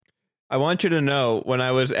I want you to know, when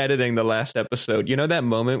I was editing the last episode, you know that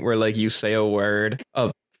moment where like you say a word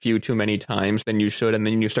a few too many times than you should, and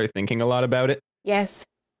then you start thinking a lot about it? Yes.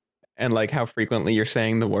 And like how frequently you're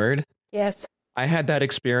saying the word? Yes. I had that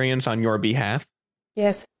experience on your behalf.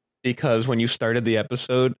 Yes. Because when you started the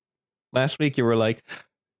episode last week, you were like,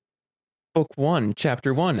 Book 1,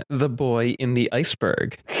 Chapter 1, The Boy in the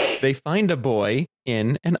Iceberg. They find a boy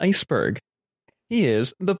in an iceberg. He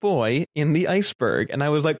is the boy in the iceberg. And I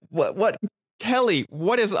was like, what, Kelly,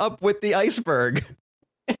 what is up with the iceberg?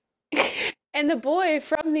 And the boy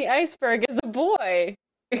from the iceberg is a boy.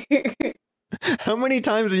 How many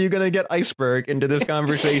times are you going to get iceberg into this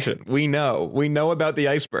conversation? We know about the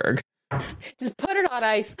iceberg. Just put it on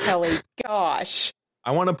ice, Kelly. Gosh.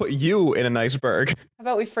 I want to put you in an iceberg. How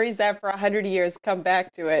about we freeze that for 100 years, come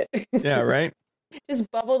back to it? Yeah, right?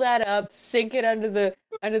 Just bubble that up, sink it under the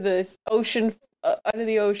ocean, under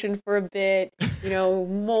the ocean for a bit,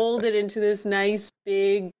 mold it into this nice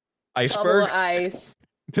big iceberg bubble of ice.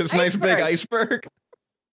 This nice big iceberg.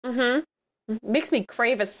 Mm-hmm. Makes me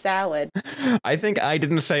crave a salad. I think I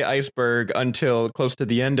didn't say iceberg until close to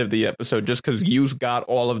the end of the episode, just because you got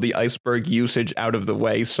all of the iceberg usage out of the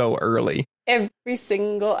way so early. Every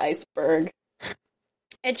single iceberg.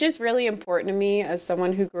 It's just really important to me as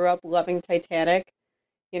someone who grew up loving Titanic.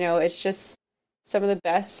 It's just some of the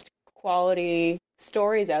best quality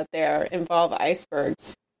stories out there involve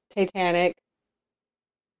icebergs. Titanic,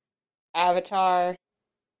 Avatar,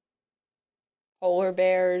 polar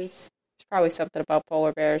bears. There's probably something about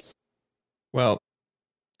polar bears. Well,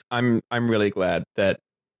 I'm really glad that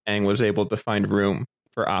Aang was able to find room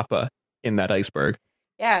for Appa in that iceberg.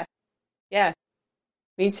 Yeah.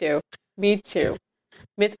 Me too.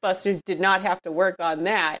 Mythbusters did not have to work on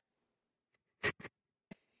that.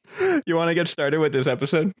 You want to get started with this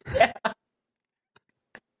episode? Yeah.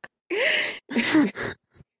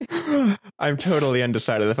 I'm totally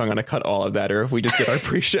undecided if I'm going to cut all of that or if we just get our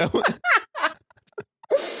pre-show. Oh,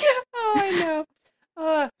 I know.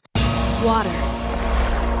 Water.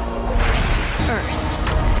 Earth.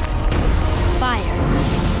 Fire.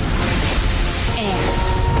 Air.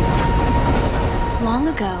 Long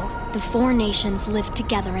ago, the four nations lived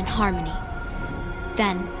together in harmony.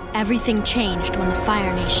 Then, everything changed when the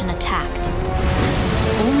Fire Nation attacked.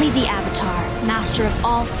 Only the Avatar, master of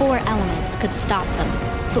all four elements, could stop them.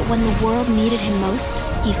 But when the world needed him most,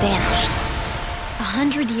 he vanished.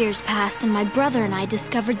 100 years passed and my brother and I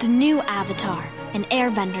discovered the new Avatar, an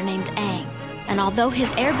airbender named Aang. And although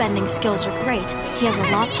his airbending skills are great, he has a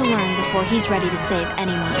lot to learn before he's ready to save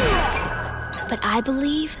anyone. But I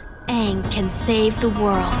believe Aang can save the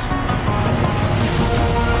world.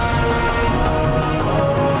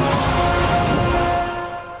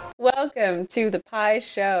 Welcome to the Pie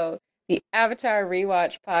Show, the Avatar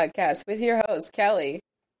Rewatch podcast with your host, Kelly.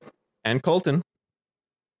 And Colton.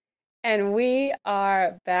 And we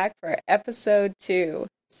are back for episode 2,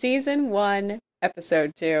 season 1,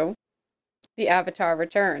 episode 2, The Avatar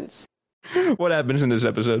Returns. What happens in this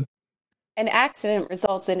episode? An accident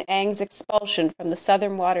results in Aang's expulsion from the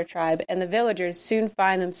Southern Water Tribe, and the villagers soon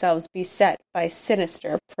find themselves beset by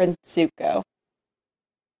sinister Prince Zuko.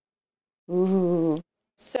 Ooh.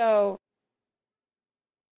 So,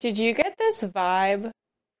 did you get this vibe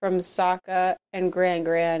from Sokka and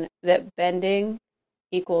Gran that bending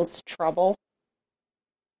equals trouble?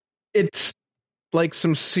 It's like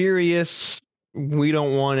some serious, we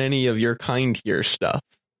don't want any of your kind here stuff.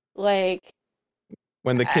 Like,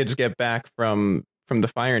 when the kids get back from the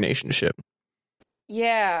Fire Nation ship.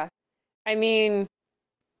 Yeah. I mean,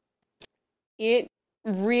 it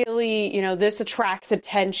really, this attracts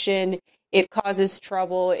attention. It causes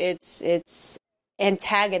trouble. It's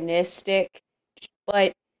antagonistic.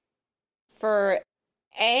 But for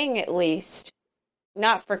Aang, at least,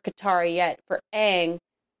 not for Katara yet, for Aang,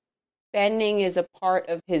 bending is a part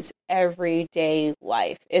of his everyday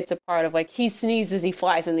life. It's a part of, he sneezes, he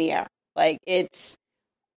flies in the air. It's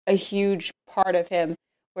a huge part of him.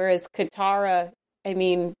 Whereas Katara,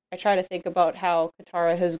 I try to think about how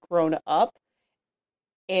Katara has grown up.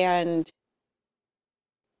 And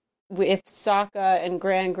if Sokka and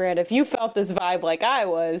Gran, if you felt this vibe like I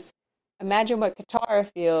was, imagine what Katara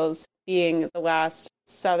feels being the last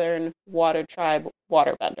Southern Water Tribe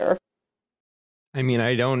waterbender.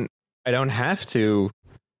 I don't have to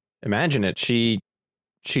imagine it. She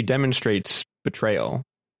demonstrates betrayal,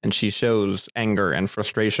 and she shows anger and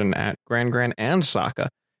frustration at Gran and Sokka.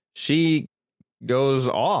 She goes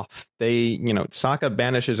off. Sokka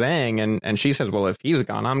banishes Aang, and she says, well, if he's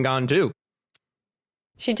gone, I'm gone too.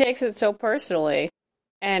 She takes it so personally.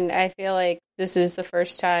 And I feel like this is the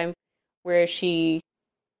first time where she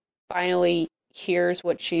finally hears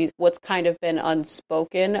what's kind of been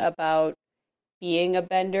unspoken about being a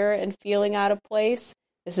bender and feeling out of place.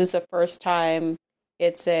 This is the first time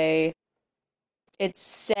it's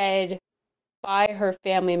said by her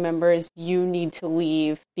family members, you need to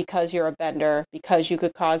leave because you're a bender, because you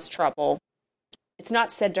could cause trouble. It's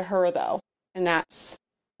not said to her, though, and that's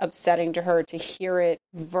upsetting to her to hear it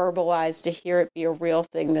verbalized, to hear it be a real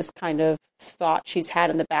thing, this kind of thought she's had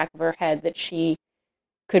in the back of her head that she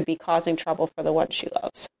could be causing trouble for the one she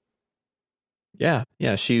loves. Yeah,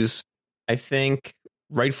 she's, I think,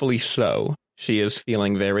 rightfully so. She is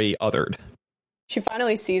feeling very othered. She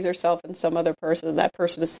finally sees herself in some other person, and that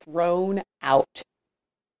person is thrown out.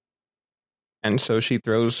 And so she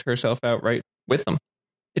throws herself out right with them.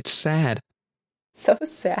 It's sad. So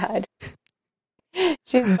sad.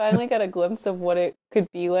 She's finally got a glimpse of what it could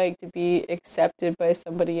be like to be accepted by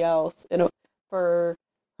somebody else for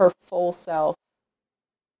her full self.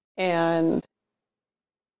 And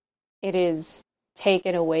it is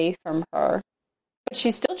taken away from her. But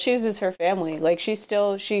she still chooses her family. Like, she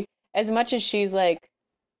as much as she's like,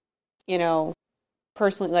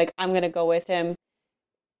 personally, like, I'm going to go with him,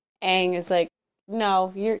 Aang is like,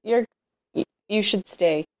 no, you should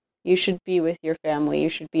stay. You should be with your family. You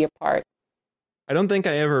should be a part. I don't think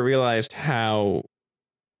I ever realized how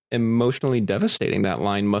emotionally devastating that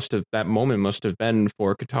moment must have been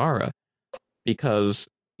for Katara, because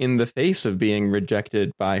in the face of being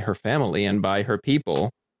rejected by her family and by her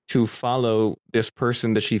people, to follow this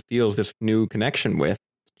person that she feels this new connection with,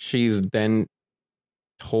 she's then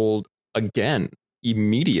told again,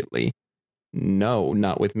 immediately, no,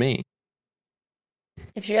 not with me.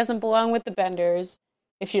 If she doesn't belong with the Benders,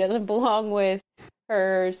 if she doesn't belong with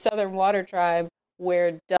her Southern Water Tribe,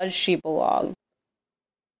 where does she belong?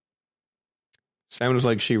 Sounds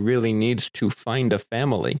like she really needs to find a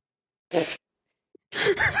family.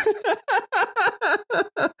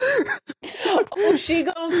 Oh, she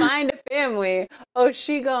gonna find a family. Oh,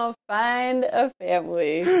 she gonna find a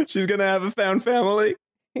family. She's gonna have a found family.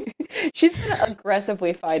 She's gonna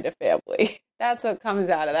aggressively find a family. That's what comes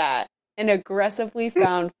out of that. An aggressively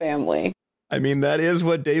found family. I mean, that is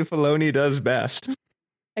what Dave Filoni does best.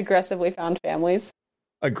 Aggressively found families.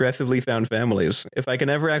 Aggressively found families. If I can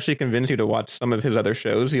ever actually convince you to watch some of his other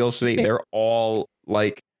shows, you'll see they're all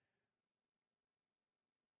like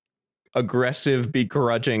aggressive,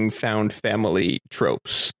 begrudging found family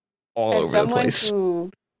tropes all over the place.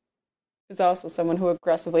 Who is also someone who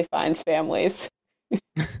aggressively finds families.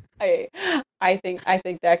 I think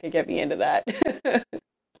that could get me into that.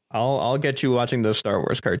 I'll get you watching those Star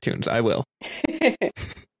Wars cartoons. I will.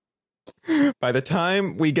 By the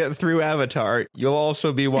time we get through Avatar, you'll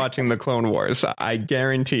also be watching the Clone Wars. I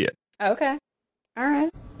guarantee it. Okay. All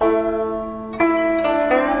right.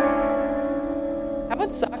 How about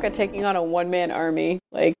Sokka taking on a one-man army?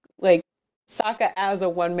 Like Sokka as a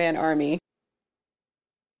one-man army.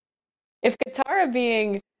 If Katara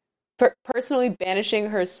being personally banishing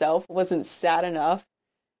herself wasn't sad enough,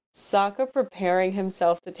 Sokka preparing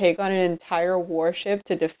himself to take on an entire warship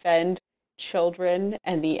to defend children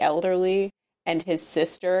and the elderly and his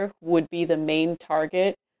sister would be the main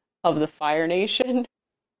target of the Fire Nation.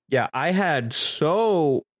 Yeah, I had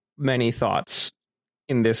so many thoughts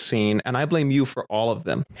in this scene, and I blame you for all of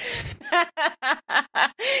them.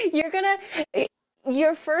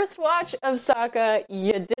 Your first watch of Sokka,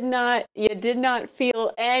 you did not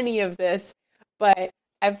feel any of this, but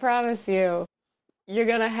I promise you, you're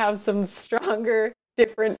gonna have some stronger,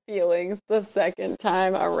 different feelings the second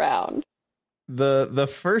time around. The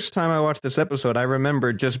first time I watched this episode, I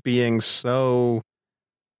remember just being so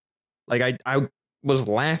like I was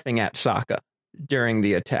laughing at Sokka during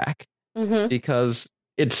the attack because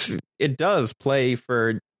it does play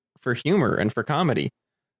for humor and for comedy.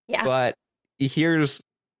 Yeah. But here's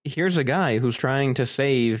a guy who's trying to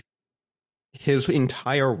save his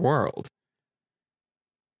entire world.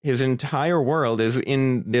 His entire world is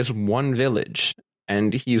in this one village,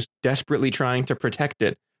 and he's desperately trying to protect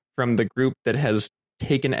it from the group that has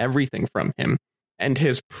taken everything from him. And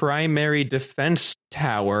his primary defense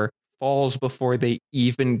tower falls before they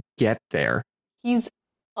even get there. He's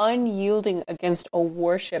unyielding against a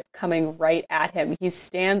warship coming right at him. He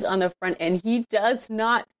stands on the front and he does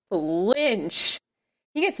not flinch.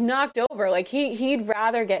 He gets knocked over. Like he'd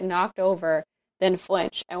rather get knocked over than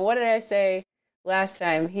flinch. And what did I say last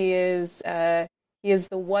time? He is the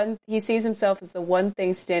one. He sees himself as the one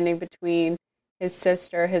thing standing between his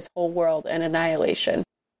sister, his whole world, and annihilation.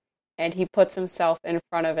 And he puts himself in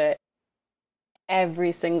front of it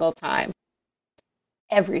every single time.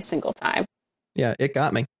 Every single time. Yeah, it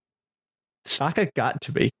got me. Sokka got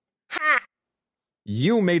to be. Ha!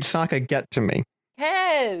 You made Sokka get to me.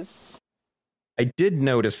 Yes. I did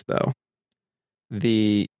notice, though,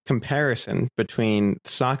 the comparison between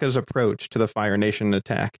Sokka's approach to the Fire Nation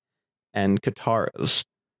attack and Katara's.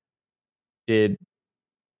 Did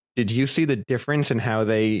you see the difference in how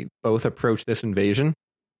they both approach this invasion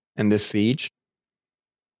and this siege?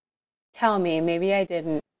 Tell me, maybe I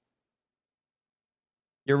didn't.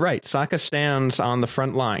 You're right. Sokka stands on the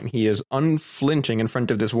front line. He is unflinching in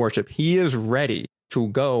front of this warship. He is ready to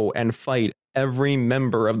go and fight every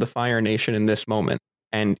member of the Fire Nation in this moment.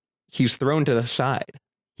 And he's thrown to the side.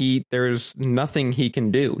 There's nothing he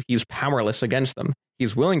can do. He's powerless against them.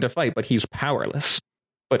 He's willing to fight, but he's powerless.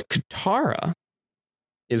 But Katara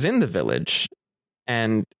is in the village,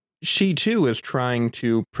 and she too is trying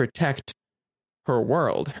to protect her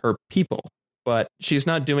world, her people. But she's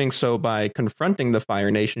not doing so by confronting the Fire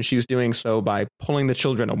Nation. She's doing so by pulling the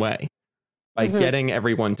children away, by getting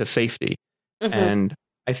everyone to safety. And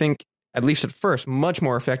I think, at least at first, much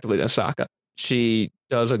more effectively than Sokka. She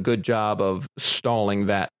does a good job of stalling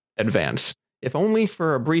that advance, if only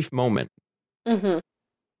for a brief moment.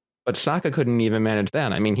 But Sokka couldn't even manage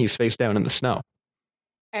that. I mean, he's face down in the snow.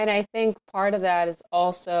 And I think part of that is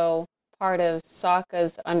also part of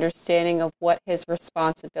Sokka's understanding of what his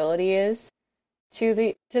responsibility is to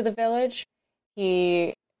the village.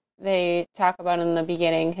 They talk about in the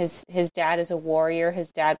beginning, his dad is a warrior.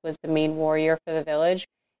 His dad was the main warrior for the village,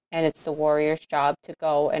 and it's the warrior's job to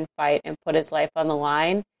go and fight and put his life on the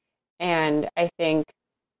line. And I think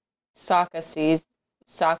Sokka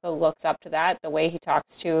looks up to that, the way he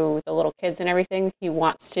talks to the little kids and everything. He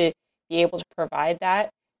wants to be able to provide that.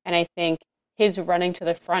 And I think his running to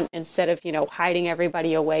the front instead of, hiding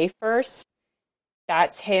everybody away first,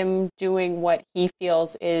 that's him doing what he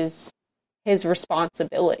feels is his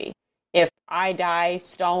responsibility. If I die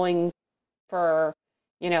stalling for,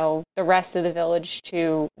 the rest of the village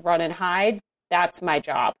to run and hide, that's my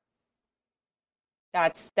job.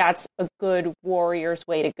 That's a good warrior's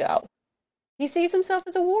way to go. He sees himself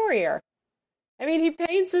as a warrior. I mean, he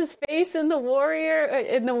paints his face in the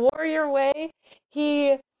warrior way.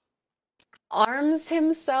 He arms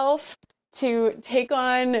himself to take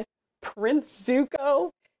on Prince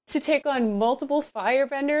Zuko, to take on multiple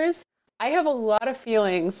firebenders. I have a lot of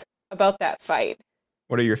feelings about that fight.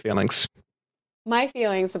 What are your feelings? My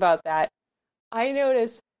feelings about that. I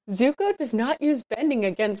notice Zuko does not use bending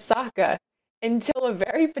against Sokka until a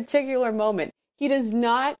very particular moment. He does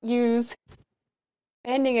not use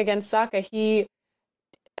bending against Sokka. He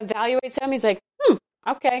evaluates him. He's like,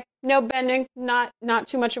 okay, no bending, not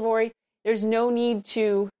too much of a worry. There's no need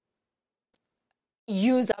to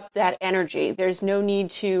use up that energy. There's no need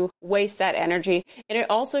to waste that energy. And it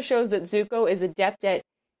also shows that Zuko is adept at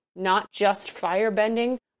not just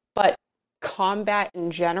firebending, but combat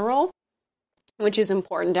in general, which is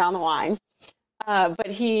important down the line. But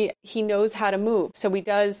he knows how to move. So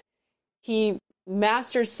he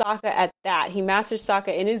masters Sokka at that. He masters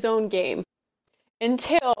Sokka in his own game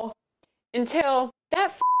until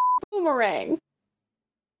that boomerang.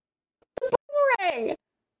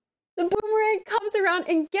 The boomerang comes around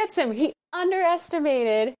and gets him. He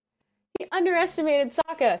underestimated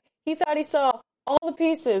Sokka. He thought he saw all the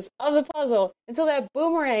pieces of the puzzle until that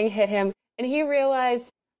boomerang hit him, and he realized,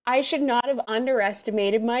 I should not have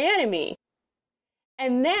underestimated my enemy.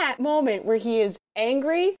 And that moment where he is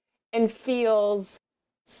angry and feels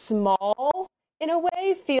small in a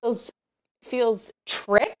way, feels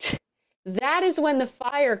tricked, that is when the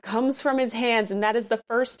fire comes from his hands, and that is the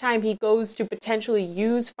first time he goes to potentially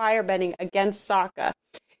use firebending against Sokka.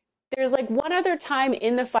 There's one other time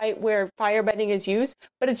in the fight where firebending is used,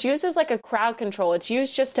 but it's used as a crowd control. It's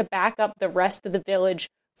used just to back up the rest of the village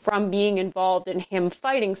from being involved in him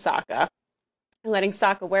fighting Sokka and letting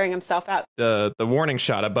Sokka wearing himself out. The warning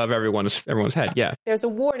shot above everyone's head, yeah. There's a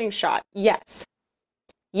warning shot, yes.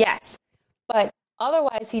 But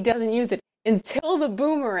otherwise he doesn't use it until the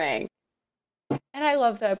boomerang. And I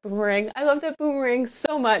love that boomerang. I love that boomerang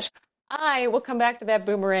so much. I will come back to that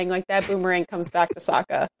boomerang like that boomerang comes back to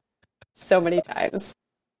Sokka so many times.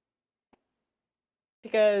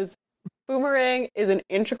 Because boomerang is an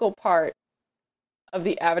integral part of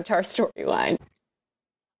the Avatar storyline.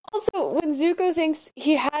 Also, when Zuko thinks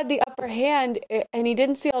he had the upper hand and he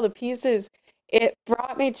didn't see all the pieces, it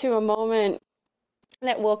brought me to a moment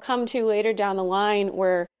that we'll come to later down the line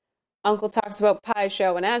where Uncle talks about Pai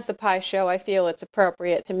Sho, and as the Pai Sho, I feel it's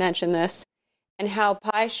appropriate to mention this, and how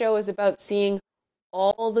Pai Sho is about seeing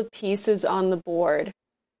all the pieces on the board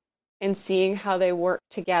and seeing how they work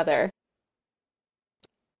together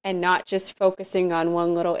and not just focusing on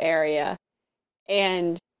one little area.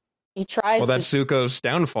 And He tries Well, that's Zuko's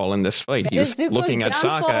downfall in this fight. That He's is Zuko's looking at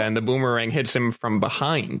downfall. Sokka, and the boomerang hits him from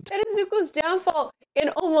behind. That is Zuko's downfall in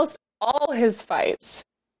almost all his fights.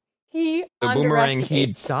 He The boomerang he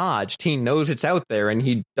underestimates. dodged. He knows it's out there, and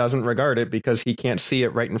he doesn't regard it because he can't see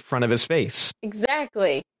it right in front of his face.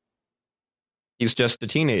 Exactly. He's just a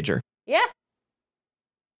teenager. Yeah.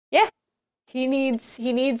 Yeah. He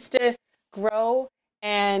needs to grow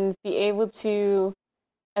and be able to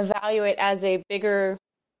evaluate as a bigger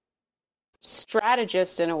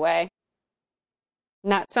strategist in a way.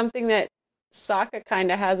 Not something that Sokka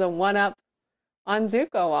kind of has a one-up on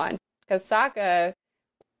Zuko on. Because Sokka,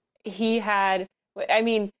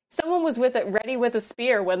 someone was ready with a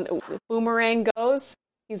spear when the boomerang goes.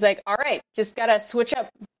 He's like, all right, just gotta switch up,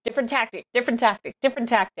 different tactic.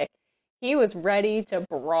 He was ready to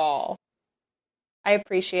brawl. I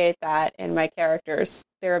appreciate that in my characters,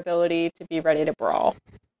 their ability to be ready to brawl.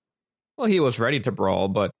 Well, he was ready to brawl,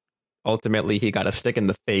 but ultimately he got a stick in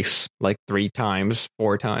the face like 3 times,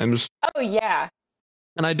 4 times. Oh, yeah.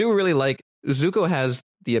 And I do really like, Zuko has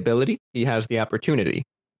the ability, he has the opportunity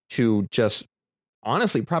to just,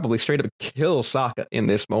 honestly, probably straight up kill Sokka in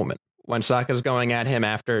this moment. When Sokka's going at him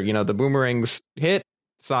after, the boomerangs hit,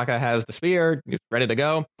 Sokka has the spear, he's ready to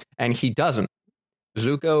go, and he doesn't.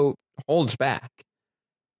 Zuko holds back,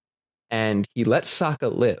 and he lets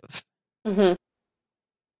Sokka live. Mm-hmm.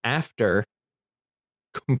 After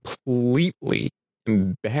completely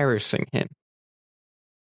embarrassing him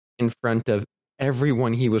in front of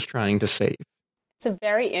everyone he was trying to save. It's a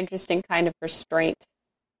very interesting kind of restraint.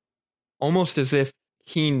 Almost as if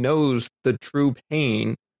he knows the true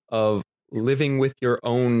pain of living with your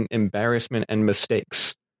own embarrassment and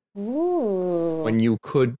mistakes. Ooh. When you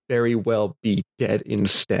could very well be dead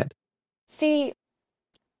instead. See,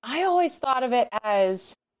 I always thought of it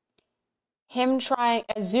as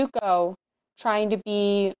Zuko trying to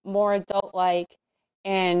be more adult-like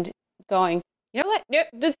and going, you know what,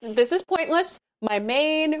 this is pointless. My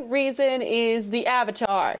main reason is the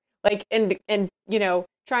Avatar. And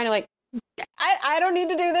trying to I don't need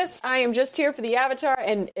to do this. I am just here for the Avatar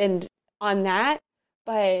and on that.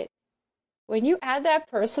 But when you add that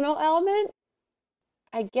personal element,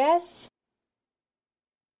 I guess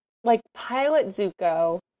Pilot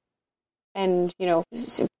Zuko and,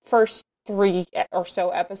 first 3 or so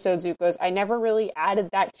episode Zuko's, I never really added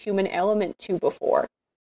that human element to before.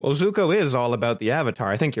 Well, Zuko is all about the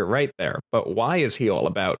Avatar. I think you're right there. But why is he all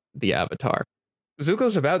about the Avatar?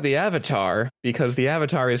 Zuko's about the Avatar because the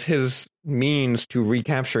Avatar is his means to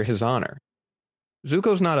recapture his honor.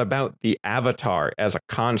 Zuko's not about the Avatar as a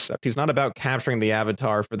concept. He's not about capturing the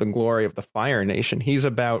Avatar for the glory of the Fire Nation. He's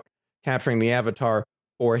about capturing the Avatar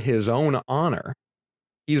for his own honor.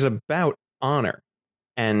 He's about honor.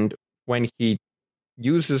 And when he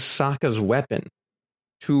uses Sokka's weapon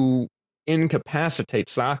to incapacitate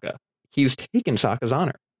Sokka, he's taken Sokka's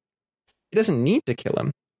honor. He doesn't need to kill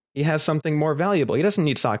him. He has something more valuable. He doesn't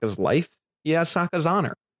need Sokka's life. He has Sokka's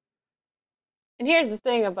honor. And here's the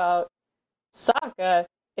thing about Sokka,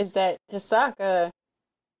 is that to Sokka,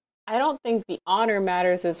 I don't think the honor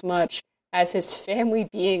matters as much as his family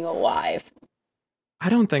being alive. I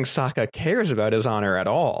don't think Sokka cares about his honor at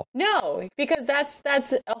all. No, because that's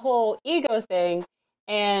a whole ego thing.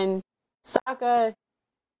 And Sokka,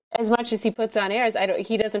 as much as he puts on airs,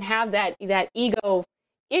 he doesn't have that ego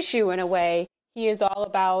issue in a way. He is all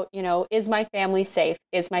about, is my family safe?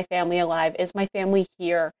 Is my family alive? Is my family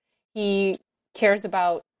here? He cares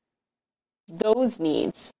about those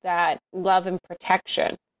needs, that love and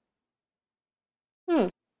protection.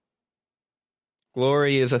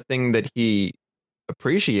 Glory is a thing that he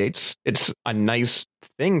appreciates. It's a nice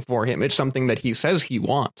thing for him. It's something that he says he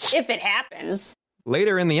wants. If it happens.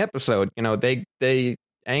 Later Later in the episode, Aang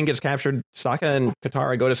gets captured. Sokka and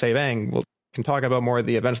Katara go to save Aang. We can talk about more of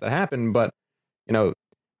the events that happen, but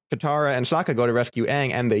Katara and Sokka go to rescue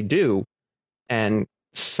Aang, and they do. And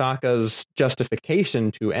Sokka's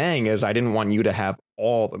justification to Aang is, I didn't want you to have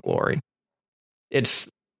all the glory. It's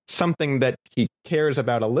something that he cares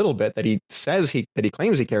about a little bit, that he says that he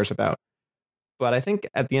claims he cares about. But I think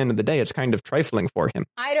at the end of the day, it's kind of trifling for him.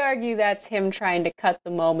 I'd argue that's him trying to cut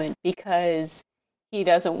the moment because he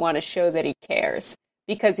doesn't want to show that he cares.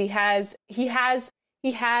 Because he has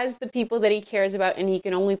the people that he cares about, and he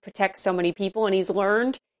can only protect so many people, and he's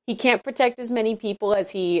learned he can't protect as many people as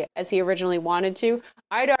he originally wanted to.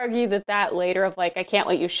 I'd argue that later of I can't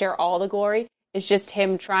let you share all the glory is just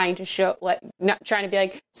him trying to show, not trying to be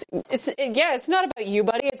like, it's not about you,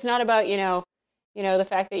 buddy. It's not about, the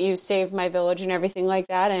fact that you saved my village and everything like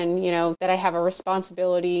that, and, that I have a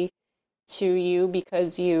responsibility to you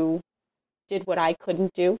because you did what I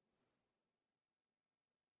couldn't do.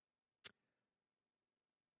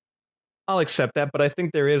 I'll accept that, but I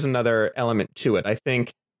think there is another element to it. I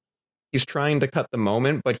think he's trying to cut the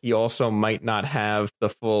moment, but he also might not have the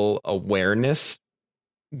full awareness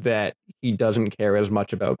that he doesn't care as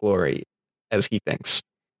much about glory as he thinks.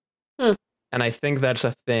 And I think that's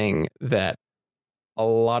a thing that a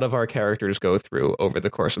lot of our characters go through over the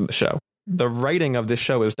course of the show. The writing of this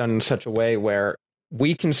show is done in such a way where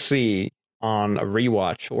we can see on a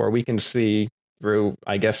rewatch, or we can see through,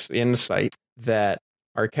 I guess, insight, that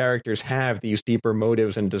our characters have these deeper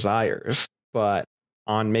motives and desires. But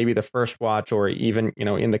on maybe the first watch, or even,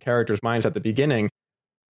 in the characters' minds at the beginning,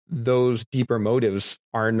 those deeper motives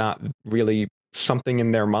are not really something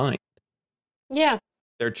in their mind. Yeah.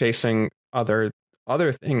 They're chasing other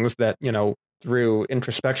things that, through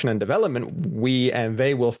introspection and development, we and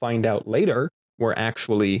they will find out later were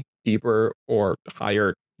actually deeper or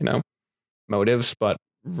higher, motives. But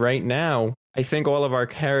right now, I think all of our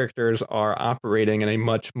characters are operating in a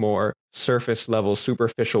much more surface level,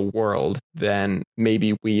 superficial world than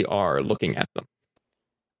maybe we are looking at them.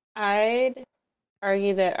 I'd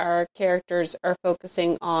argue that our characters are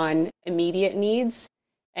focusing on immediate needs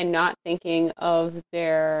and not thinking of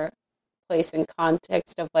their place in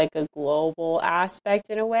context of like a global aspect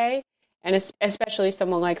in a way. And especially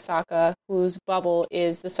someone like Sokka, whose bubble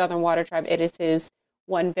is the Southern Water Tribe. It is his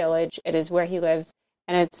one village. It is where he lives.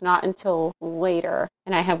 And it's not until later,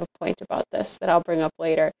 and I have a point about this that I'll bring up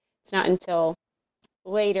later. It's not until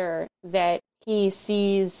later that he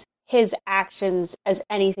sees his actions as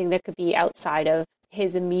anything that could be outside of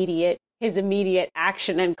his immediate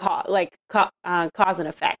action and cause and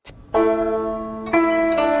effect.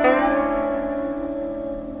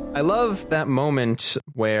 I love that moment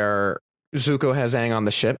where Zuko has Aang on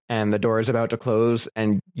the ship and the door is about to close,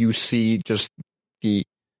 and you see just the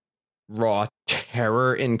raw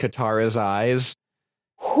terror in Katara's eyes.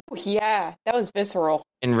 Ooh, yeah, that was visceral.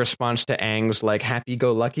 In response to Aang's like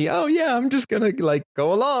happy-go-lucky, oh yeah, I'm just gonna like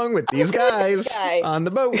go along with these guys on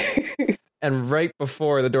the boat. And right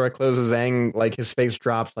before the door closes, Aang, like his face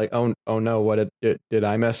drops, like, oh no, what did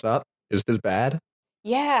I mess up? Is this bad?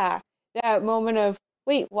 Yeah, that moment of,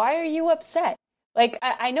 wait, why are you upset? Like,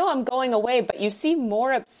 I know I'm going away, but you seem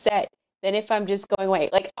more upset than if I'm just going away.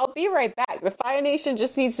 Like, I'll be right back. The Fire Nation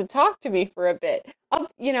just needs to talk to me for a bit.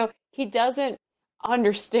 He doesn't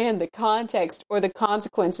understand the context or the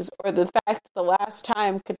consequences or the fact that the last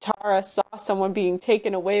time Katara saw someone being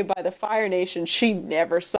taken away by the Fire Nation, she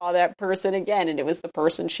never saw that person again, and it was the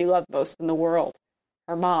person she loved most in the world,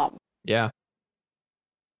 her mom. Yeah.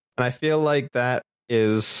 And I feel like that's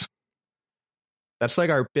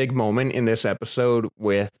like our big moment in this episode,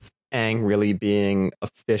 with Aang really being a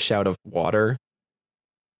fish out of water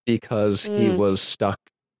because he was stuck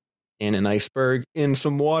in an iceberg in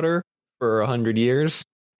some water for 100 years.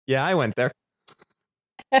 Yeah, I went there.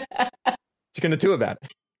 What you gonna do about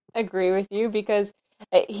it? Agree with you, because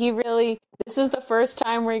this is the first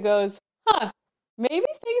time where he goes, maybe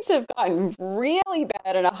things have gotten really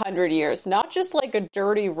bad in 100 years. Not just like a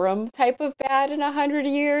dirty room type of bad in 100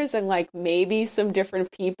 years and like maybe some different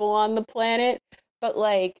people on the planet, but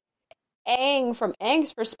like from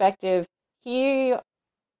Aang's perspective, he,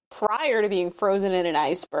 prior to being frozen in an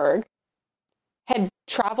iceberg, had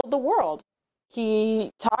traveled the world.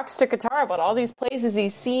 He talks to Katara about all these places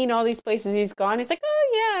he's seen, all these places he's gone. He's like,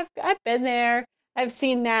 oh yeah, I've been there. I've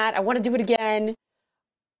seen that. I want to do it again.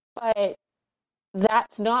 But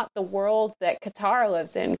that's not the world that Katara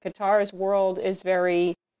lives in. Katara's world is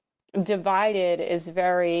very divided, is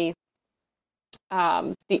very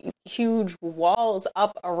the huge walls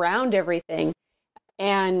up around everything.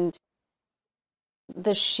 And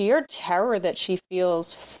the sheer terror that she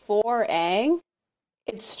feels for Aang,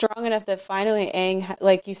 it's strong enough that finally Aang,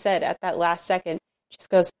 like you said, at that last second, just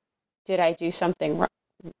goes, did I do something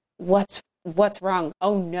wrong? What's wrong?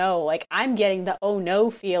 Oh no. Like, I'm getting the oh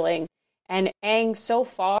no feeling. And Aang so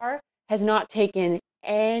far has not taken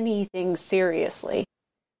anything seriously.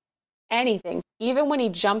 Anything. Even when he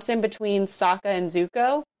jumps in between Sokka and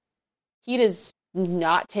Zuko, he does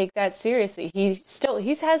not take that seriously. He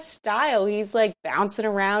has style. He's like bouncing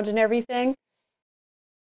around and everything.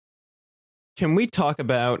 Can we talk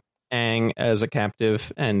about Aang as a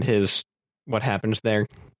captive and what happens there?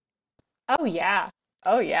 Oh yeah.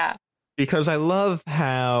 Because I love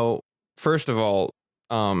how, first of all,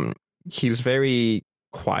 he's very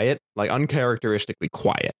quiet, like uncharacteristically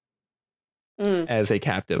quiet as a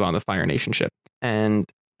captive on the Fire Nation ship. And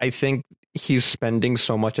I think he's spending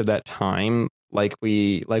so much of that time, like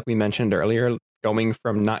we mentioned earlier, going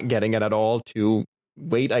from not getting it at all to,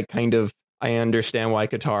 wait, I understand why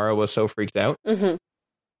Katara was so freaked out. Mm-hmm.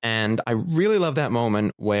 And I really love that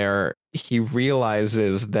moment where he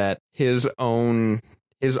realizes that his own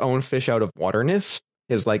fish out of waterness,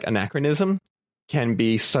 his like anachronism, can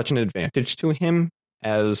be such an advantage to him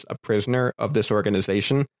as a prisoner of this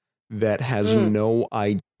organization that has no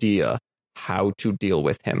idea how to deal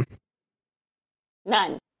with him.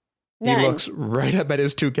 None. He looks right up at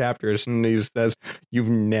his two captors and he says, "You've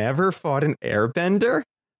never fought an airbender?"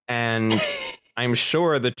 And I'm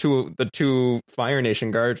sure the two Fire Nation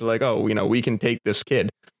guards are like, "Oh, we can take this kid."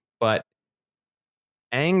 But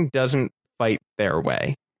Aang doesn't fight their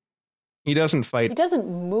way. He doesn't fight. He doesn't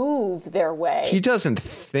move their way. He doesn't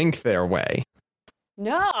think their way.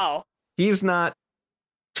 No. He's not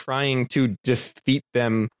trying to defeat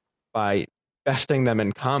them by besting them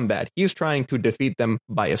in combat. He's trying to defeat them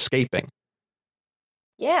by escaping.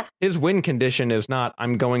 Yeah. His win condition is not,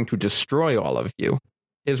 "I'm going to destroy all of you."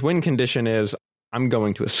 His win condition is, "I'm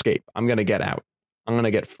going to escape. I'm going to get out. I'm going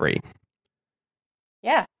to get free."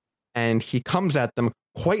 Yeah. And he comes at them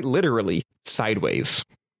quite literally sideways.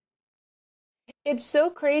 It's so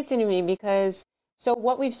crazy to me because so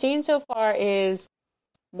what we've seen so far is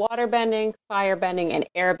waterbending, firebending, and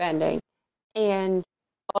airbending. And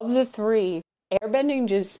of the three, airbending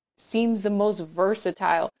just seems the most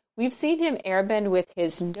versatile. We've seen him airbend with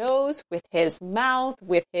his nose, with his mouth,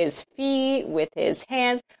 with his feet, with his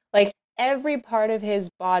hands. Like every part of his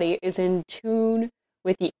body is in tune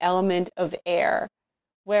with the element of air.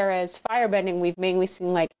 Whereas firebending, we've mainly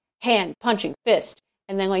seen like hand, punching, fist,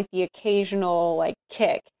 and then like the occasional like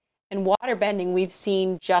kick. And waterbending, we've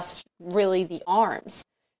seen just really the arms.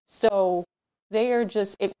 So they are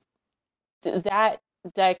just that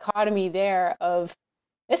dichotomy there of,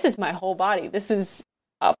 this is my whole body. This is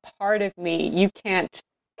a part of me. You can't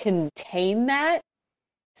contain that.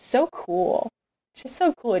 So cool. It's just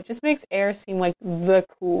so cool. It just makes air seem like the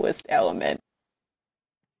coolest element.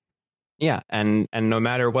 Yeah, and no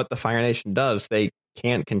matter what the Fire Nation does, they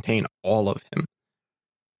can't contain all of him.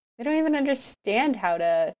 They don't even understand how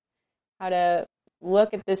to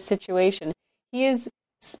look at this situation. He is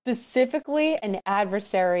specifically an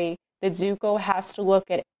adversary that Zuko has to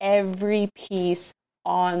look at every piece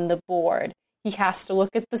on the board. He has to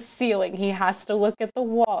look at the ceiling. He has to look at the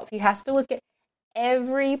walls. He has to look at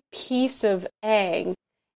every piece of Aang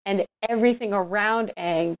and everything around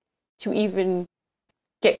Aang to even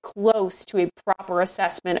get close to a proper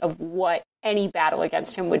assessment of what any battle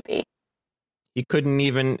against him would be. He couldn't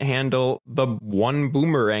even handle the one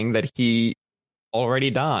boomerang that he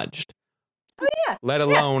already dodged. Oh, yeah. Let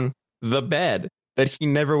alone the bed that he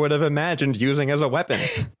never would have imagined using as a weapon.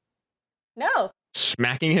 No.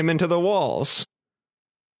 Smacking him into the walls.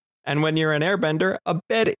 And when you're an airbender, a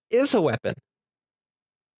bed is a weapon.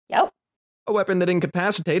 Yep. A weapon that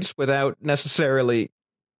incapacitates without necessarily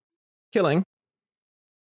killing,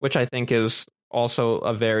 which I think is also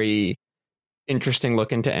a very interesting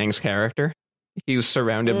look into Aang's character. He's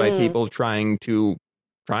surrounded by people trying to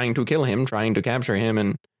kill him, trying to capture him,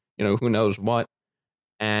 and who knows what.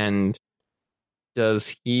 And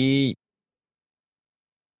does he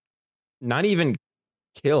not even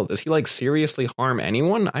kill? Does he seriously harm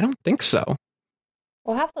anyone? I don't think so.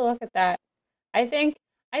 We'll have to look at that. I think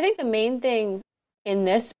the main thing in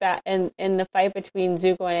this in the fight between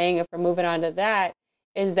Zuko and Aang, if we're moving on to that,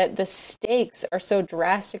 is that the stakes are so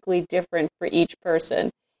drastically different for each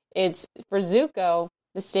person. It's for Zuko,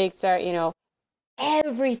 the stakes are,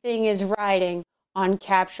 everything is riding on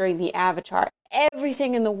capturing the Avatar,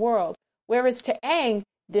 everything in the world. Whereas to Aang,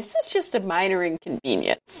 this is just a minor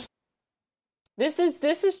inconvenience. This is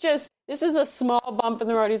a small bump in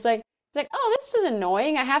the road. He's like, oh, this is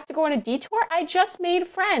annoying. I have to go on a detour. I just made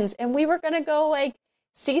friends, and we were gonna go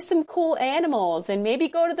see some cool animals and maybe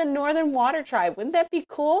go to the Northern Water Tribe. Wouldn't that be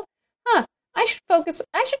cool? Huh. I should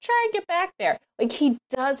try and get back there. He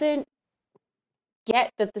doesn't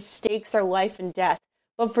get that the stakes are life and death.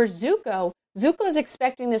 But for Zuko's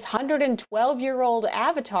expecting this 112-year-old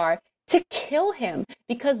Avatar to kill him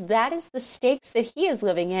because that is the stakes that he is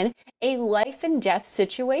living in, a life and death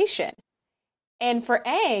situation. And for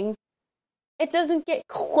Aang, it doesn't get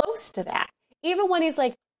close to that. Even when he's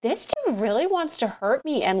like, this dude really wants to hurt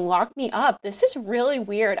me and lock me up. This is really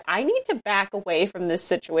weird. I need to back away from this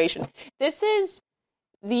situation. This is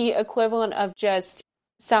the equivalent of just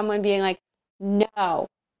someone being like, no,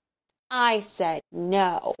 I said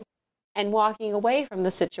no, and walking away from the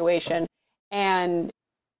situation. And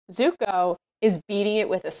Zuko is beating it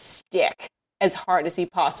with a stick as hard as he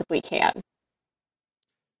possibly can.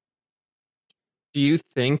 Do you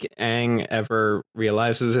think Aang ever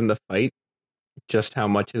realizes in the fight just how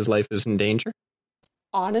much his life is in danger?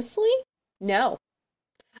 Honestly, no.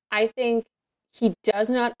 I think he does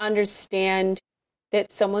not understand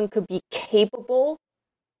that someone could be capable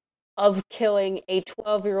of killing a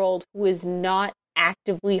 12-year-old who is not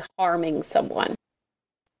actively harming someone.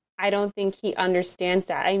 I don't think he understands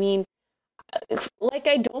that. I mean, like,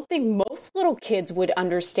 I don't think most little kids would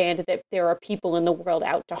understand that there are people in the world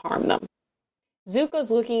out to harm them.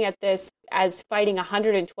 Zuko's looking at this as fighting a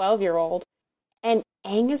 112-year-old, and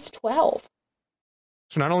Aang is 12.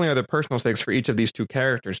 So not only are the personal stakes for each of these two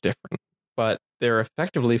characters different, but they're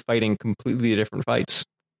effectively fighting completely different fights.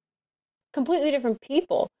 Completely different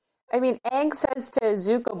people. I mean, Aang says to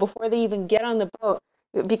Zuko before they even get on the boat,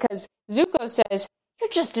 because Zuko says, "You're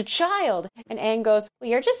just a child." And Aang goes, "Well,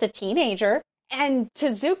 you're just a teenager." And to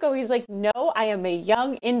Zuko, he's like, "No, I am a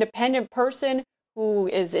young, independent person who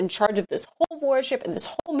is in charge of this whole warship and this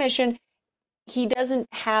whole mission." He doesn't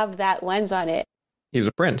have that lens on it. He's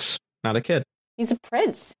a prince, not a kid. He's a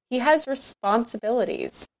prince. He has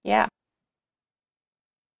responsibilities. Yeah.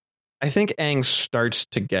 I think Aang starts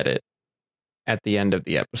to get it at the end of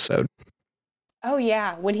the episode. Oh,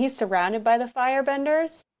 yeah. When he's surrounded by the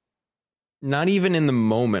firebenders? Not even in the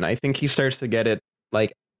moment. I think he starts to get it,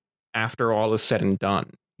 like, after all is said and done.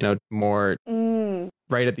 You know, more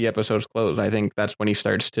right at the episode's close. I think that's when he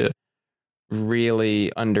starts to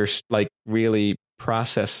really really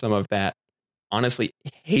process some of that, honestly,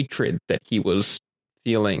 hatred that he was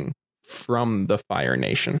feeling from the Fire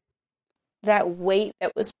Nation. That weight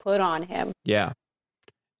that was put on him. Yeah.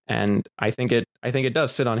 And I think it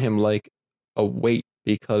does sit on him like a weight,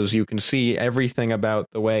 because you can see everything about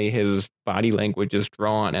the way his body language is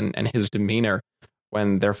drawn and his demeanor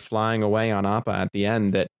when they're flying away on Appa at the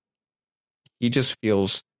end, that he just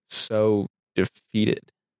feels so defeated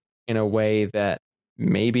in a way that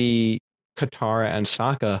maybe Katara and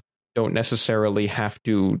Sokka don't necessarily have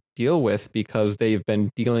to deal with, because they've been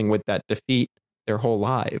dealing with that defeat their whole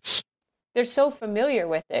lives. They're so familiar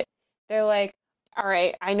with it. They're like, all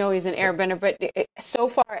right, I know he's an airbender, but so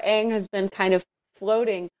far Aang has been kind of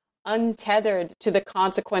floating, untethered to the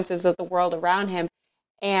consequences of the world around him.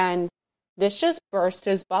 And this just burst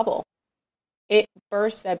his bubble. It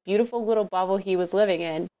burst that beautiful little bubble he was living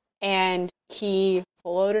in. And he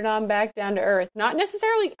floated on back down to Earth. Not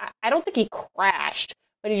necessarily, I don't think he crashed,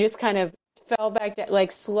 but he just kind of fell back down,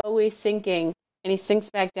 like slowly sinking. And he sinks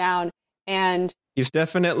back down. And he's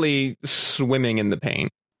definitely swimming in the pain.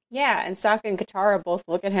 Yeah, and Sokka and Katara both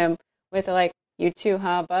look at him with like, "You too,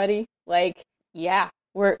 huh, buddy?" Like, yeah,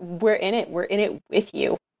 we're in it. We're in it with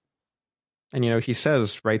you. And, you know, he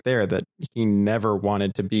says right there that he never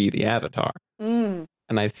wanted to be the Avatar. And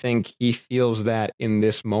I think he feels that in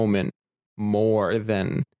this moment more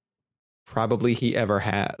than probably he ever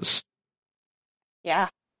has. Yeah.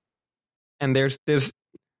 And there's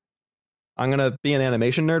I'm going to be an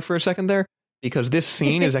animation nerd for a second there, because this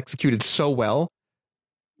scene is executed so well.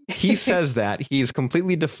 He says that he's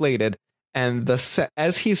completely deflated, and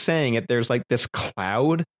as he's saying it, there's like this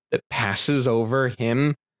cloud that passes over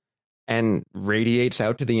him and radiates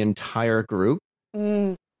out to the entire group.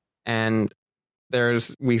 And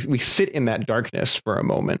we sit in that darkness for a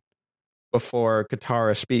moment before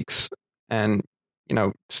Katara speaks and, you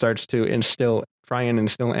know, starts to try and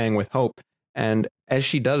instill Aang with hope. And as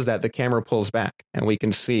she does that, the camera pulls back and we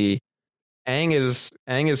can see Aang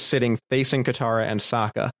is sitting facing Katara and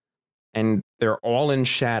Sokka, and they're all in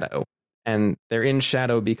shadow. And they're in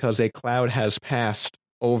shadow because a cloud has passed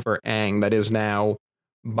over Aang that is now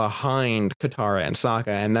behind Katara and Sokka,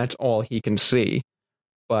 and that's all he can see.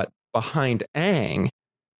 But behind Aang,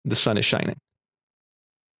 the sun is shining.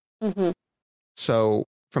 So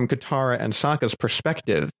from Katara and Sokka's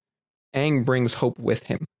perspective, Aang brings hope with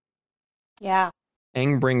him. Yeah.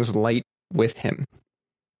 Aang brings light with him.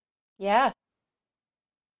 Yeah.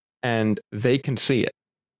 And they can see it.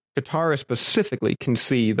 Katara specifically can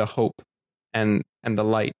see the hope and the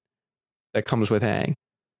light that comes with Aang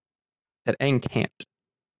that Aang can't.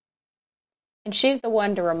 And she's the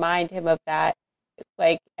one to remind him of that.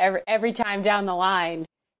 Like every time down the line,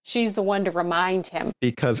 she's the one to remind him.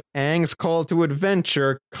 Because Aang's call to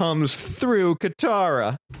adventure comes through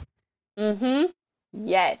Katara.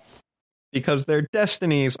 Yes. Because their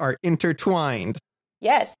destinies are intertwined.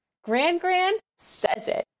 Yes. Gran says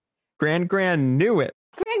it. Gran knew it.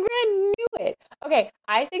 Gran knew it. Okay,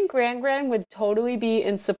 I think Gran would totally be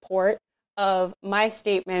in support of my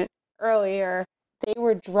statement earlier. They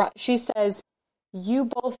were she says, "You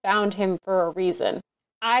both found him for a reason."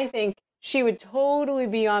 I think she would totally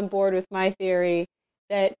be on board with my theory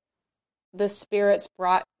that the spirits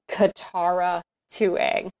brought Katara to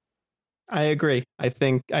Aang. I agree. I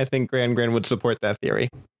think Gran would support that theory.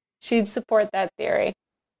 She'd support that theory.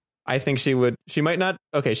 I think she would. She might not.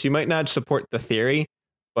 Okay, she might not support the theory,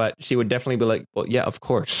 but she would definitely be like, "Well, yeah, of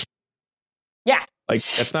course." Yeah. Like,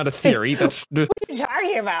 that's not a theory. That's what are you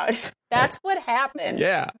talking about? That's what happened.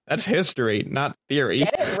 Yeah, that's history, not theory.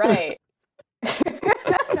 Get it right.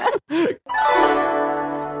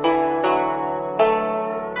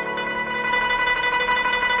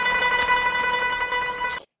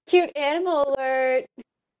 Cute animal alert.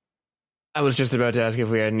 I was just about to ask if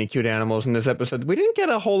we had any cute animals in this episode. We didn't get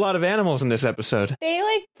a whole lot of animals in this episode. They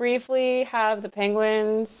like briefly have the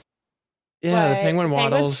penguins. Yeah, the penguin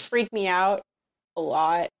waddles. Penguins freak me out a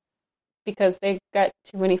lot because they got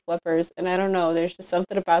too many flippers, and I don't know. There's just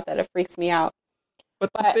something about that freaks me out. But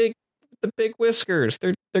the big whiskers,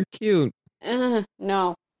 they're cute.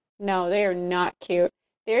 No, they are not cute.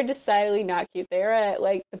 They're decidedly not cute. They're at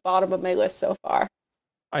like the bottom of my list so far.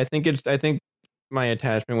 I think my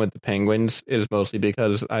attachment with the penguins is mostly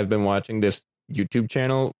because I've been watching this YouTube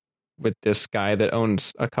channel with this guy that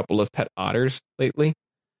owns a couple of pet otters lately.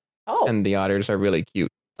 Oh. And the otters are really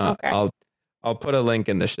cute. Okay. I'll put a link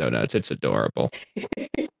in the show notes. It's adorable.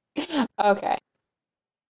 Okay.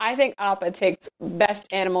 I think Appa takes best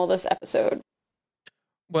animal this episode.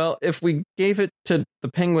 Well, if we gave it to the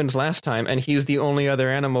penguins last time, and he's the only other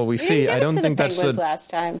animal we see, I don't think that's the last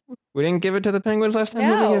time. We didn't give it to the penguins last time?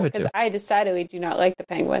 No, because I decidedly do not like the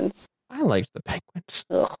penguins. I liked the penguins.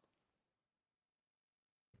 Ugh.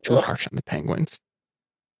 Too harsh on the penguins.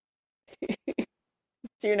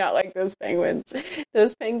 Do not like those penguins.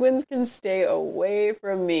 Those penguins can stay away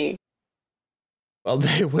from me. Well,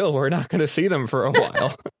 they will. We're not going to see them for a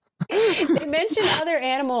while. They mention other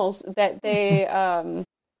animals that because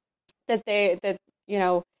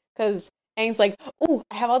Aang's like, oh,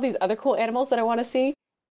 I have all these other cool animals that I want to see.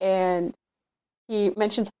 And he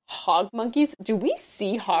mentions hog monkeys. Do we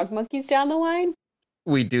see hog monkeys down the line?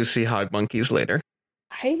 We do see hog monkeys later.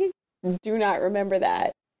 I do not remember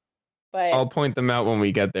that. But I'll point them out when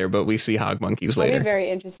we get there, but we see hog monkeys later. I'll be very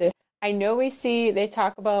interested. I know they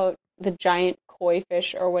talk about the giant koi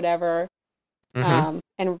fish or whatever, and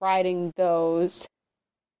riding those.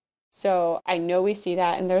 So I know we see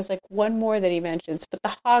that. And there's like one more that he mentions, but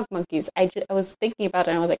the hog monkeys, I was thinking about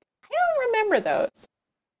it and I was like, I don't remember those.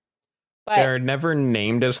 But they're never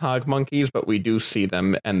named as hog monkeys, but we do see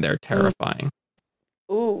them and they're terrifying.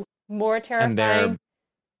 Ooh, more terrifying. And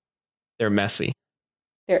they're messy.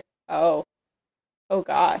 Oh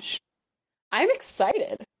gosh. I'm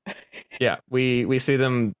excited. Yeah, we see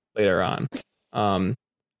them later on.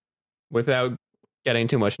 Without getting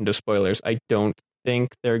too much into spoilers, I don't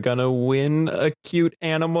think they're gonna win a cute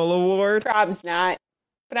animal award. Prob's not.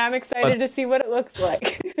 But I'm excited to see what it looks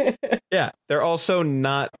like. Yeah, they're also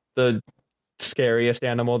not the scariest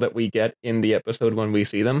animal that we get in the episode when we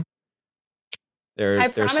see them. I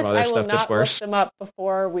there's promise some other I will stuff that's not worse. look them up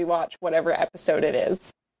before we watch whatever episode it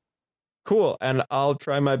is. Cool, and I'll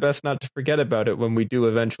try my best not to forget about it when we do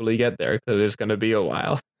eventually get there, because it's going to be a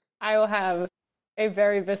while. I will have a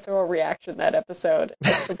very visceral reaction that episode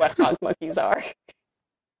as to what hog monkeys are.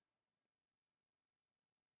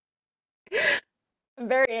 I'm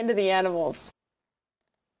very into the animals.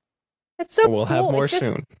 It's so we'll cool. have more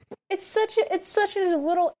soon. It's such a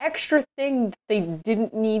little extra thing that they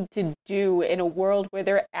didn't need to do in a world where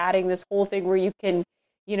they're adding this whole thing where you can,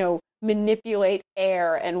 manipulate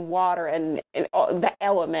air and water and all the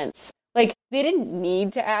elements. Like, they didn't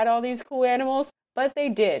need to add all these cool animals, but they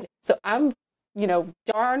did. So I'm,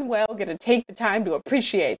 darn well going to take the time to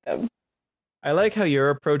appreciate them. I like how your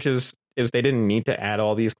approach is they didn't need to add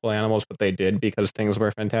all these cool animals, but they did because things were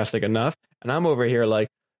fantastic enough. And I'm over here like,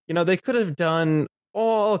 they could have done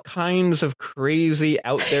all kinds of crazy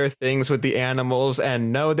out there things with the animals,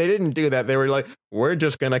 and no, they didn't do that. They were like, we're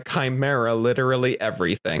just gonna chimera literally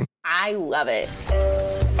everything. I love it.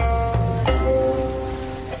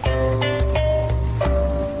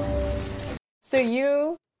 So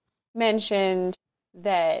you mentioned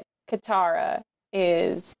that Katara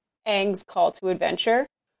is Aang's call to adventure.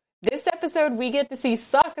 This episode, we get to see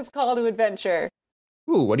Sokka's call to adventure.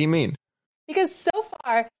 Ooh, what do you mean? Because so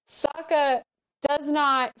far, Sokka does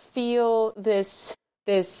not feel this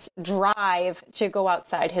drive to go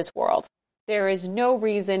outside his world. There is no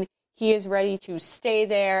reason. He is ready to stay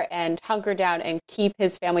there and hunker down and keep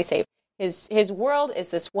his family safe. His world is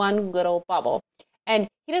this one little bubble. And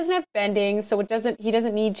he doesn't have bending, so he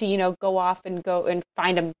doesn't need to, go off and go and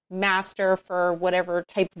find a master for whatever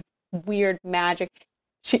type of weird magic.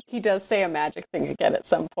 He does say a magic thing again at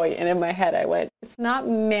some point, and in my head I went, it's not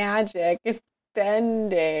magic, it's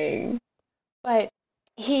bending. But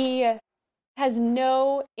he has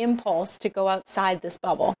no impulse to go outside this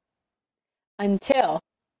bubble until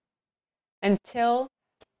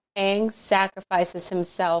Aang sacrifices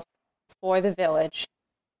himself for the village.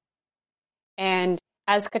 And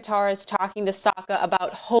as Katara is talking to Sokka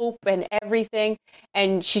about hope and everything,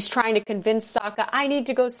 and she's trying to convince Sokka, I need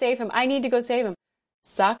to go save him, I need to go save him.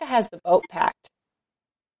 Sokka has the boat packed.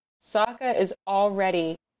 Sokka is all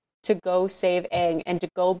ready to go save Aang and to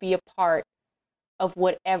go be a part of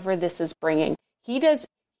whatever this is bringing. He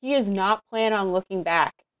is not planning on looking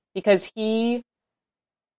back because he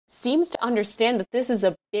seems to understand that this is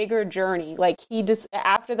a bigger journey. Like he just,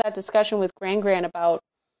 after that discussion with Gran about,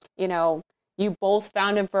 you both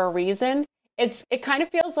found him for a reason. It kind of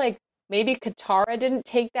feels like maybe Katara didn't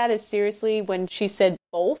take that as seriously when she said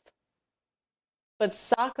both. But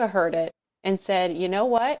Sokka heard it and said, you know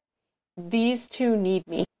what? These two need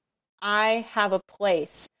me. I have a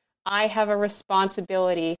place. I have a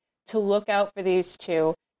responsibility to look out for these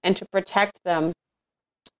two and to protect them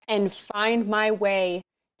and find my way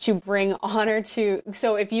to bring honor to.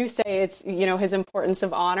 So if you say it's, his importance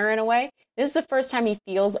of honor in a way, this is the first time he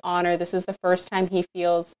feels honor. This is the first time he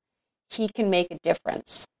feels he can make a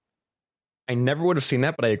difference. I never would have seen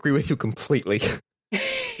that, but I agree with you completely.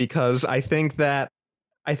 Because I think that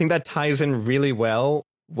ties in really well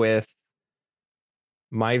with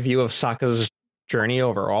my view of Sokka's journey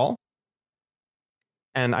overall.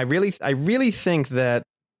 And I really think that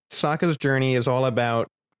Sokka's journey is all about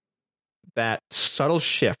that subtle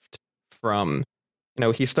shift from,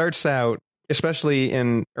 he starts out, especially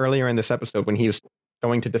earlier in this episode when he's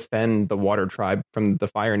going to defend the Water Tribe from the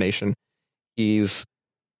Fire Nation, he's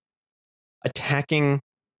attacking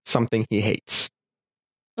something he hates.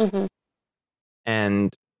 Mm-hmm.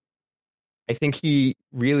 And I think he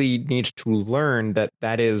really needs to learn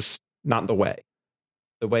that is not the way.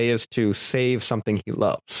 The way is to save something he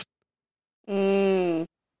loves. Mm.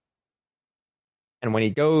 And when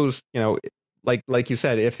he goes, like you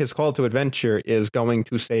said, if his call to adventure is going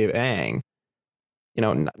to save Aang,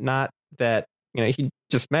 not that, he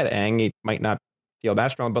just met Aang, he might not feel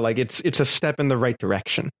that strong, but like it's a step in the right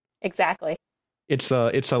direction. Exactly. It's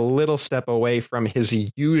a little step away from his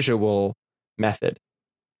usual method.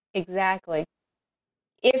 Exactly.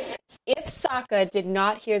 If Sokka did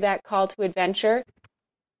not hear that call to adventure,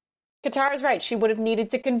 Katara's right. She would have needed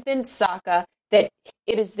to convince Sokka that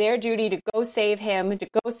it is their duty to go save him, to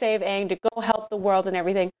go save Aang, to go help the world and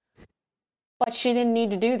everything. But she didn't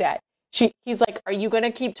need to do that. He's like, are you going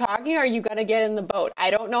to keep talking or are you going to get in the boat? I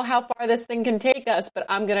don't know how far this thing can take us, but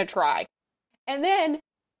I'm going to try. And then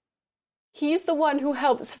he's the one who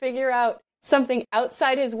helps figure out something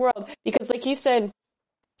outside his world. Because like you said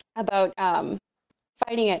about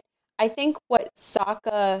fighting it, I think what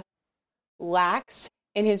Sokka lacks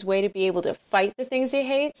in his way to be able to fight the things he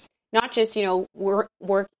hates, not just,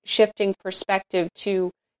 work shifting perspective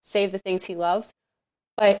to save the things he loves,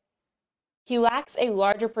 but he lacks a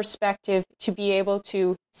larger perspective to be able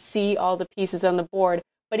to see all the pieces on the board.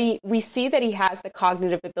 But we see that he has the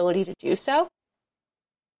cognitive ability to do so.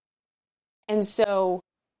 And so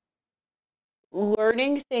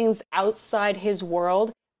learning things outside his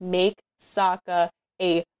world make Sokka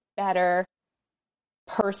a better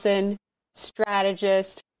person,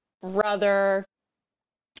 strategist, brother,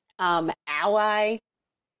 ally.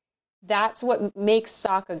 That's what makes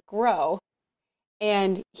Sokka grow.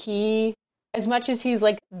 And he, as much as he's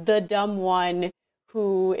like the dumb one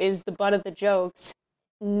who is the butt of the jokes,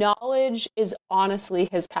 knowledge is honestly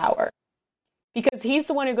his power. Because he's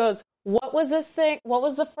the one who goes, what was this thing? What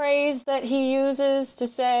was the phrase that he uses to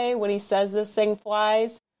say when he says this thing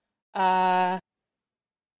flies? Wahoo.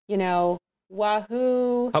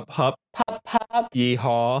 Hup, hup. Pup, pup.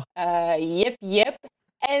 Yeehaw. Yip, yip.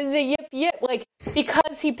 And the yip, yip, like,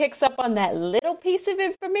 because he picks up on that little piece of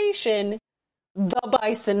information, the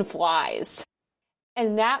bison flies.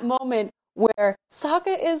 And that moment where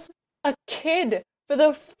Sokka is a kid for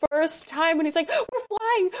the first time, and he's like,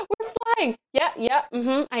 we're flying. Yeah,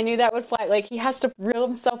 I knew that would fly. Like, he has to reel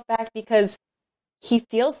himself back because he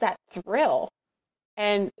feels that thrill.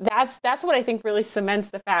 And that's what I think really cements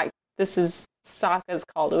the fact this is Sokka's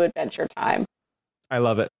call to adventure time. I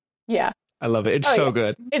love it. Yeah. I love it. It's so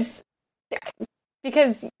good. It's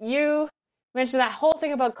because you mentioned that whole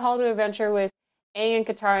thing about call to adventure with Aang and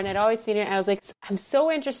Katara, and I'd always seen it, and I was like, I'm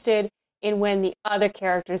so interested in when the other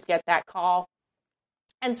characters get that call.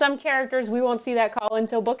 And some characters, we won't see that call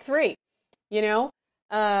until book 3,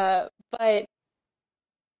 But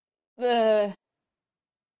the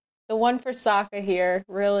one for Sokka here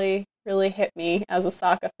really, really hit me as a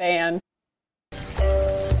Sokka fan.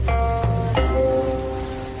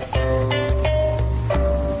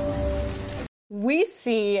 We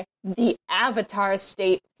see the Avatar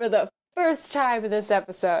state for the first time in this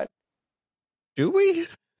episode. Do we?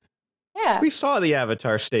 Yeah. We saw the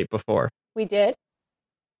Avatar state before. We did?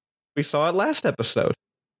 We saw it last episode.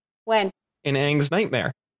 When? In Aang's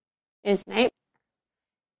nightmare. In his nightmare?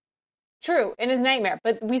 True, in his nightmare.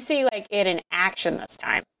 But we see, like, it in action this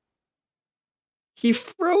time. He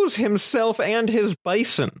froze himself and his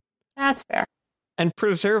bison. That's fair. And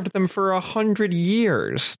preserved them for 100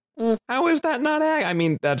 years. How is that not I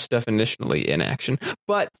mean, that's definitionally inaction.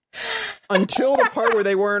 But until the part where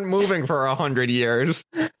they weren't moving for 100 years,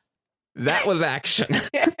 that was action.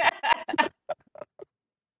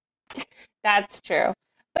 That's true.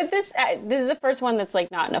 But this is the first one that's,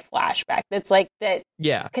 like, not in a flashback. That's, like, that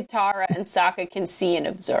Katara and Sokka can see and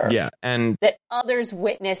observe. Yeah, and that others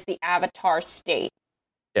witness the Avatar state.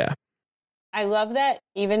 Yeah. I love that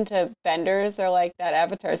even to benders, they're like, that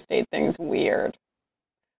Avatar state thing's weird.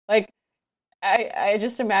 Like, I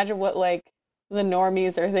just imagine what, like, the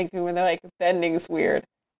normies are thinking when they're like, bending's weird.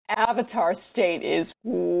 Avatar state is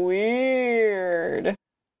weird.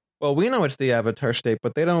 Well, we know it's the Avatar state,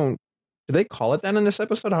 but they don't... Do they call it that in this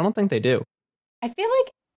episode? I don't think they do. I feel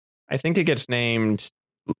like... I think it gets named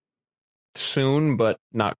soon, but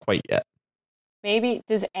not quite yet. Maybe,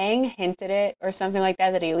 does Aang hint at it or something like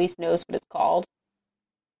that he at least knows what it's called?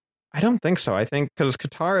 I don't think so. I think, because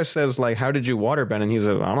Katara says, like, how did you waterbend? And he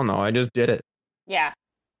says, I don't know, I just did it. Yeah.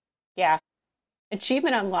 Yeah.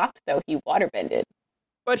 Achievement unlocked, though, he waterbended.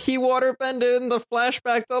 But he waterbended in the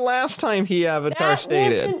flashback the last time he Avatar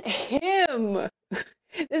stated. That wasn't him.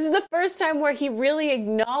 This is the first time where he really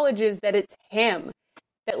acknowledges that it's him.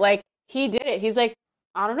 That, like, he did it. He's like,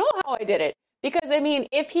 I don't know how I did it. Because, I mean,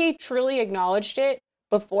 if he truly acknowledged it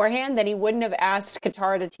beforehand, then he wouldn't have asked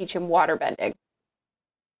Katara to teach him waterbending.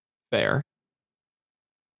 Fair.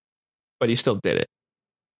 But he still did it.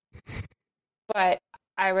 But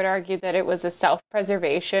I would argue that it was a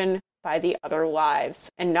self-preservation by the other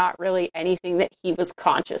lives and not really anything that he was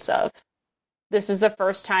conscious of. This is the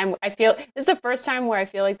first time where I feel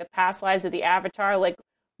like the past lives of the Avatar, like,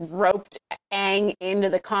 roped Aang into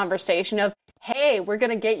the conversation of, hey, we're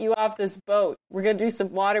going to get you off this boat. We're going to do some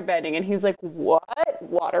waterbending. And he's like, what?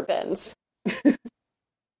 Waterbends. I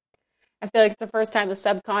feel like it's the first time the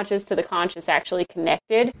subconscious to the conscious actually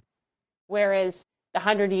connected. Whereas the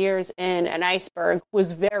 100 years in an iceberg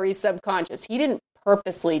was very subconscious. He didn't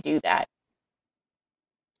purposely do that.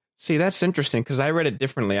 See, that's interesting because I read it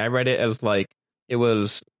differently. I read it as, like, it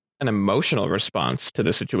was an emotional response to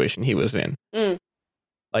the situation he was in.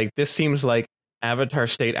 Like, this seems like Avatar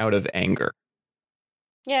state out of anger.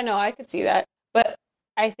 Yeah, no, I could see that. But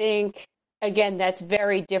I think, again, that's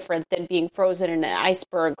very different than being frozen in an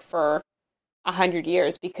iceberg for 100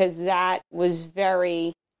 years because that was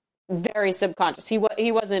very, very subconscious. He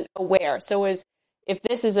wasn't aware. So if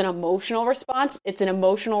this is an emotional response, it's an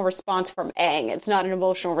emotional response from Aang. It's not an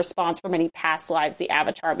emotional response from any past lives the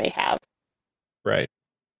Avatar may have. Right.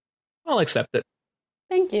 I'll accept it.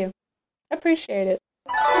 Thank you. Appreciate it.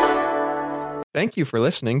 Thank you for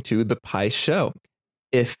listening to The Pie Show.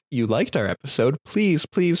 If you liked our episode, please,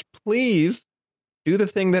 please, please do the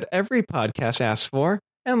thing that every podcast asks for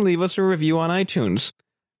and leave us a review on iTunes.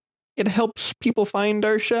 It helps people find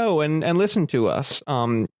our show and listen to us.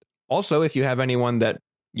 Also, if you have anyone that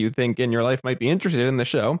you think in your life might be interested in the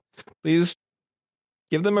show, please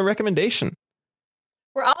give them a recommendation.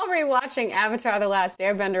 We're all rewatching Avatar: The Last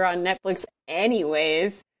Airbender on Netflix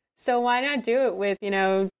anyways, so why not do it with,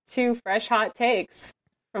 2 fresh hot takes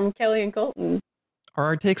from Kelly and Colton? Are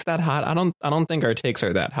our takes that hot? I don't think our takes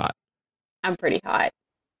are that hot. I'm pretty hot.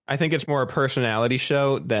 I think it's more a personality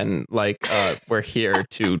show than, like, we're here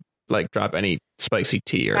to, like, drop any spicy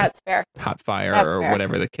tea or That's fair. hot fire That's or fair.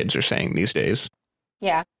 whatever the kids are saying these days.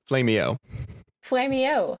 Yeah. Flameo.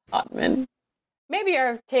 Flameo, Hotman. Maybe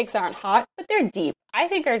our takes aren't hot, but they're deep. I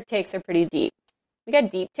think our takes are pretty deep. We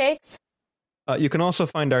got deep takes. You can also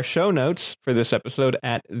find our show notes for this episode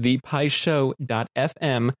at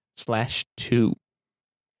thepieshow.fm/2.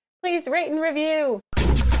 Please rate and review.